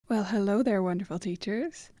Well, hello there, wonderful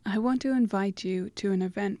teachers. I want to invite you to an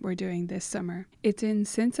event we're doing this summer. It's in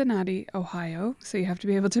Cincinnati, Ohio, so you have to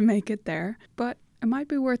be able to make it there, but it might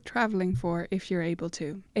be worth traveling for if you're able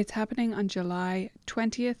to. It's happening on July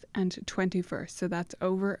 20th and 21st, so that's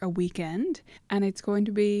over a weekend, and it's going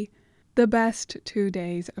to be the best 2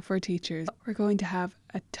 days for teachers. We're going to have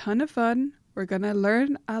a ton of fun. We're going to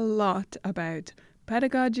learn a lot about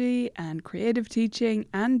pedagogy and creative teaching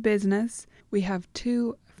and business. We have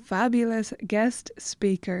 2 fabulous guest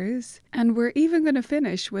speakers, and we're even going to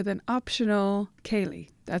finish with an optional Ceilidh.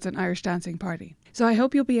 That's an Irish dancing party. So I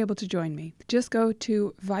hope you'll be able to join me. Just go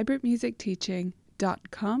to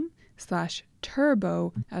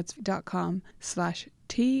vibrantmusicteaching.com/turbo. That's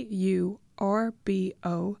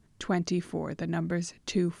 .com/TURBO24. The number's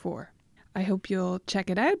 24. I hope you'll check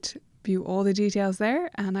it out, view all the details there,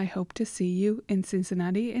 and I hope to see you in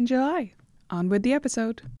Cincinnati in July. On with the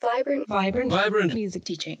episode. Vibrant music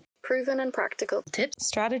teaching. Proven and practical Tips,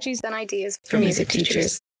 strategies, and ideas for music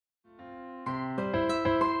teachers.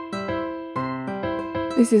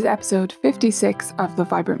 This is episode 56 of the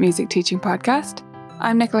Vibrant Music Teaching Podcast.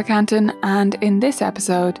 I'm Nicola Canton, and in this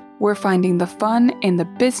episode, we're finding the fun in the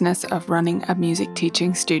business of running a music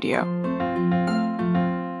teaching studio.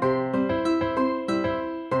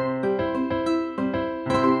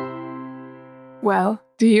 Well,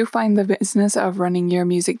 do you find the business of running your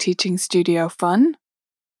music teaching studio fun?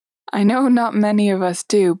 I know not many of us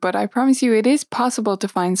do, but I promise you it is possible to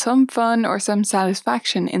find some fun or some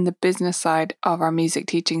satisfaction in the business side of our music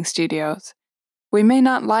teaching studios. We may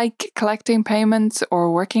not like collecting payments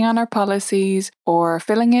or working on our policies or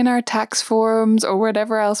filling in our tax forms or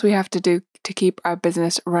whatever else we have to do to keep our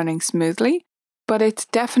business running smoothly, but it's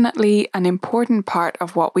definitely an important part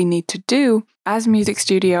of what we need to do as music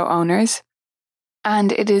studio owners.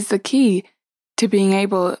 And it is the key to being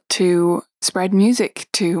able to spread music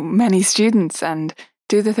to many students and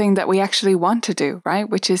do the thing that we actually want to do, right?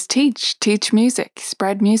 Which is teach music,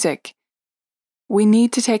 spread music. We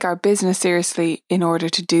need to take our business seriously in order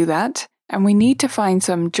to do that. And we need to find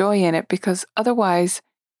some joy in it, because otherwise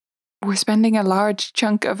we're spending a large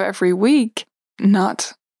chunk of every week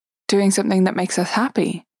not doing something that makes us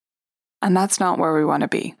happy. And that's not where we want to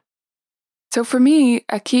be. So for me,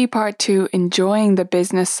 a key part to enjoying the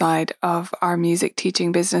business side of our music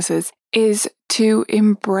teaching businesses is to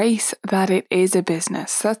embrace that it is a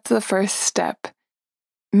business. That's the first step.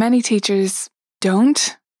 Many teachers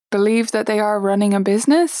don't believe that they are running a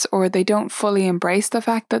business, or they don't fully embrace the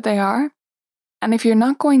fact that they are. And if you're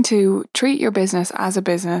not going to treat your business as a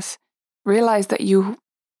business, realize that you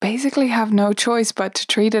basically have no choice but to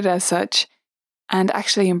treat it as such, and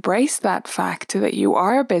actually embrace that fact that you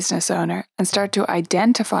are a business owner and start to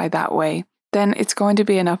identify that way, then it's going to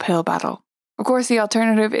be an uphill battle. Of course, the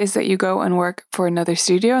alternative is that you go and work for another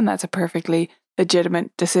studio, and that's a perfectly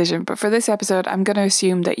legitimate decision. But for this episode, I'm going to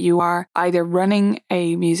assume that you are either running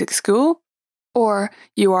a music school or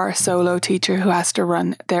you are a solo teacher who has to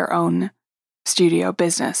run their own studio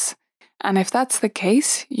business. And if that's the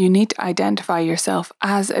case, you need to identify yourself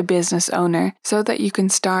as a business owner so that you can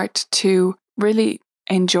start to really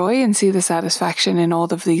enjoy and see the satisfaction in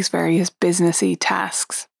all of these various businessy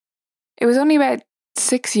tasks. It was only about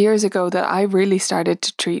 6 years ago that I really started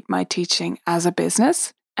to treat my teaching as a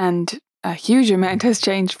business, and a huge amount has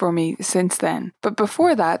changed for me since then. But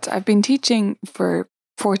before that, I've been teaching for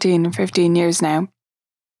 14 and 15 years now.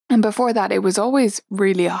 And before that, it was always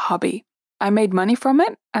really a hobby. I made money from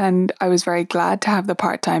it, and I was very glad to have the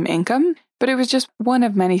part-time income, but it was just one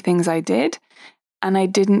of many things I did. And I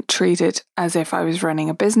didn't treat it as if I was running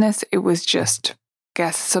a business. It was just,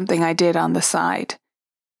 something I did on the side.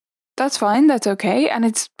 That's fine, that's okay, and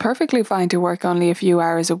it's perfectly fine to work only a few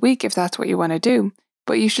hours a week if that's what you want to do.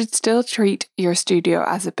 But you should still treat your studio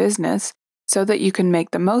as a business so that you can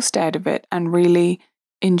make the most out of it and really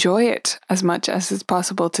enjoy it as much as it's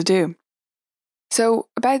possible to do. So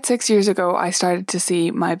about 6 years ago, I started to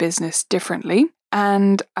see my business differently,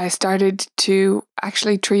 and I started to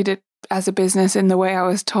actually treat it as a business in the way I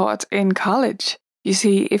was taught in college. You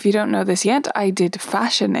see, if you don't know this yet, I did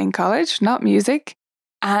fashion in college, not music.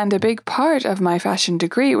 And a big part of my fashion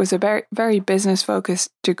degree was a very, very business-focused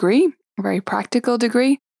degree, a very practical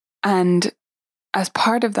degree. And as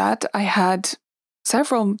part of that, I had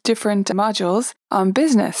several different modules on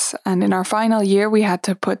business. And in our final year, we had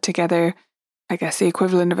to put together, the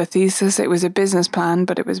equivalent of a thesis. It was a business plan,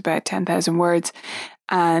 but it was about 10,000 words.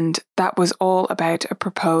 And that was all about a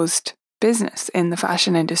proposed business in the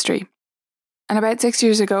fashion industry. And about 6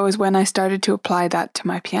 years ago is when I started to apply that to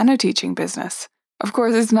my piano teaching business. Of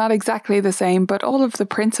course, it's not exactly the same, but all of the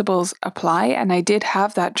principles apply. And I did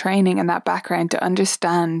have that training and that background to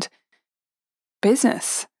understand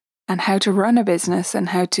business and how to run a business and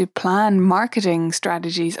how to plan marketing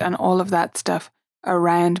strategies and all of that stuff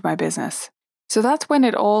around my business. So that's when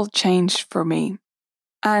it all changed for me.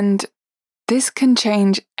 And this can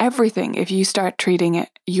change everything if you start treating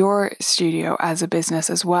your studio as a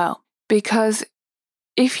business as well. Because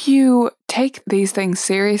if you take these things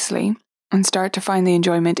seriously and start to find the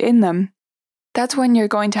enjoyment in them, that's when you're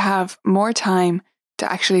going to have more time to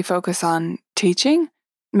actually focus on teaching.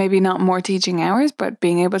 Maybe not more teaching hours, but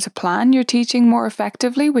being able to plan your teaching more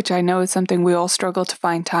effectively, which I know is something we all struggle to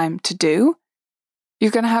find time to do.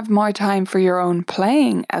 You're going to have more time for your own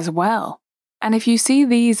playing as well. And if you see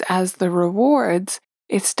these as the rewards,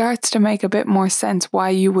 it starts to make a bit more sense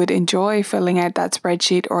why you would enjoy filling out that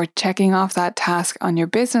spreadsheet or checking off that task on your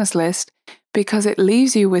business list, because it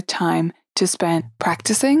leaves you with time to spend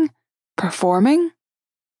practicing, performing,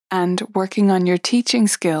 and working on your teaching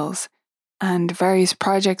skills and various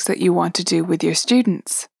projects that you want to do with your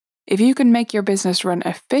students. If you can make your business run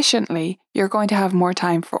efficiently, you're going to have more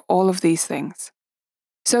time for all of these things.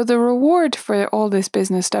 So the reward for all this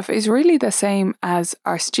business stuff is really the same as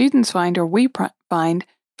our students find, or we find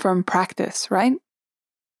from practice, right?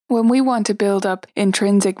 When we want to build up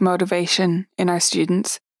intrinsic motivation in our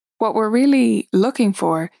students, what we're really looking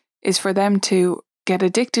for is for them to get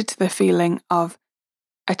addicted to the feeling of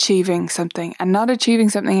achieving something, and not achieving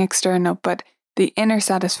something external, but the inner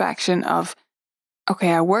satisfaction of,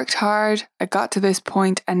 okay, I worked hard, I got to this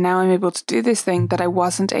point, and now I'm able to do this thing that I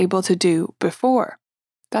wasn't able to do before.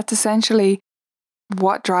 That's essentially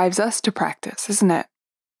what drives us to practice, isn't it?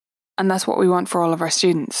 And that's what we want for all of our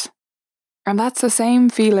students. And that's the same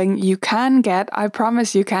feeling you can get, I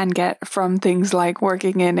promise you can get, from things like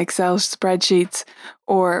working in Excel spreadsheets,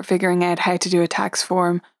 or figuring out how to do a tax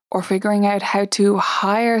form, or figuring out how to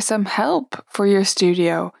hire some help for your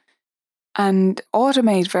studio and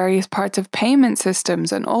automate various parts of payment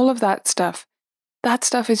systems and all of that stuff. That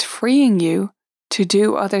stuff is freeing you to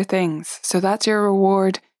do other things. So that's your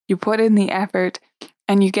reward. You put in the effort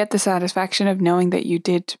and you get the satisfaction of knowing that you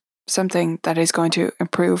did something that is going to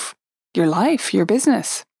improve your life, your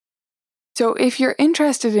business. So if you're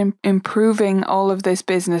interested in improving all of this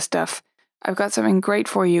business stuff, I've got something great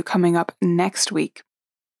for you coming up next week.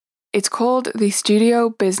 It's called the Studio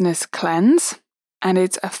Business Cleanse, and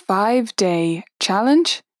it's a 5-day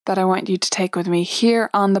challenge that I want you to take with me here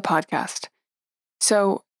on the podcast.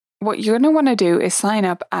 So what you're going to want to do is sign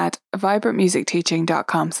up at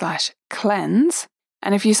vibrantmusicteaching.com/cleanse.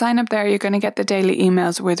 And if you sign up there, you're going to get the daily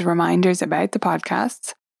emails with reminders about the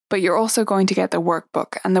podcasts, but you're also going to get the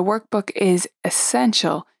workbook. And the workbook is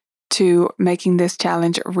essential to making this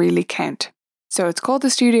challenge really count. So it's called the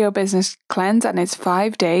Studio Business Cleanse, and it's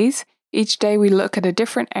 5 days. Each day we look at a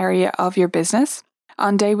different area of your business.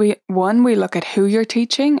 On day 1, we look at who you're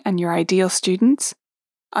teaching and your ideal students.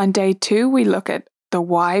 On day 2, we look at the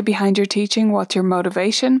why behind your teaching, what's your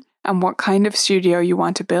motivation, and what kind of studio you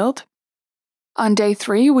want to build. On day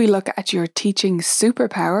 3, we look at your teaching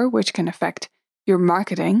superpower, which can affect your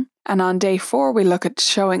marketing. And on day 4, we look at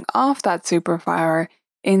showing off that superpower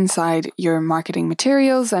inside your marketing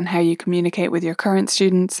materials and how you communicate with your current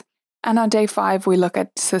students. And on day 5, we look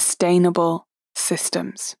at sustainable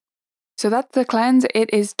systems. So that's the cleanse.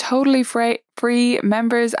 It is totally free.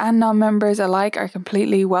 Members and non-members alike are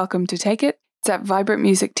completely welcome to take it. It's at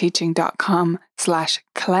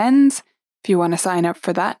vibrantmusicteaching.com/cleanse if you want to sign up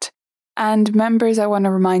for that. And members, I want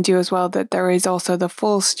to remind you as well that there is also the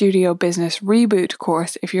full Studio Business Reboot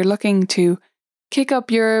course if you're looking to kick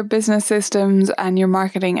up your business systems and your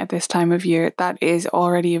marketing at this time of year. That is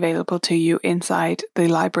already available to you inside the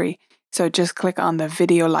library. So just click on the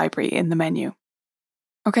video library in the menu.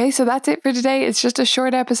 Okay, so that's it for today. It's just a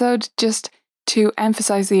short episode just to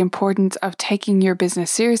emphasize the importance of taking your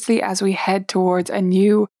business seriously as we head towards a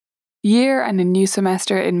new year and a new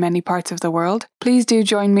semester in many parts of the world. Please do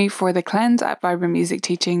join me for the cleanse at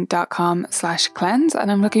vibrantmusicteaching.com/cleanse,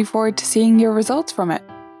 and I'm looking forward to seeing your results from it.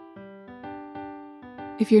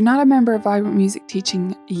 If you're not a member of Vibrant Music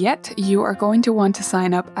Teaching yet, you are going to want to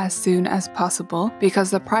sign up as soon as possible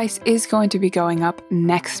because the price is going to be going up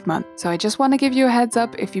next month. So I just want to give you a heads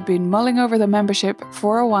up if you've been mulling over the membership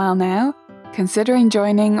for a while now, considering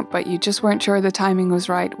joining, but you just weren't sure the timing was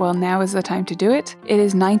right, well, now is the time to do it. It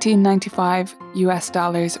is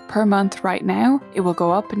 $19.95 per month right now. It will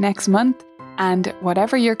go up next month. And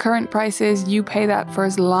whatever your current price is, you pay that for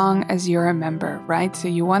as long as you're a member, right? So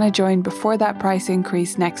you want to join before that price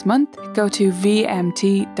increase next month. Go to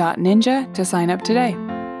vmt.ninja to sign up today.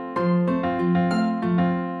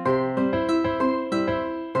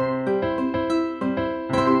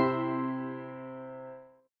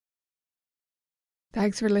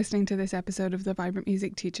 Thanks for listening to this episode of the Vibrant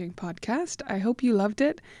Music Teaching Podcast. I hope you loved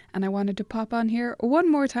it, and I wanted to pop on here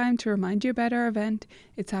one more time to remind you about our event.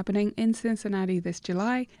 It's happening in Cincinnati this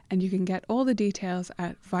July, and you can get all the details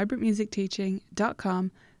at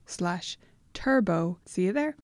vibrantmusicteaching.com/turbo. See you there.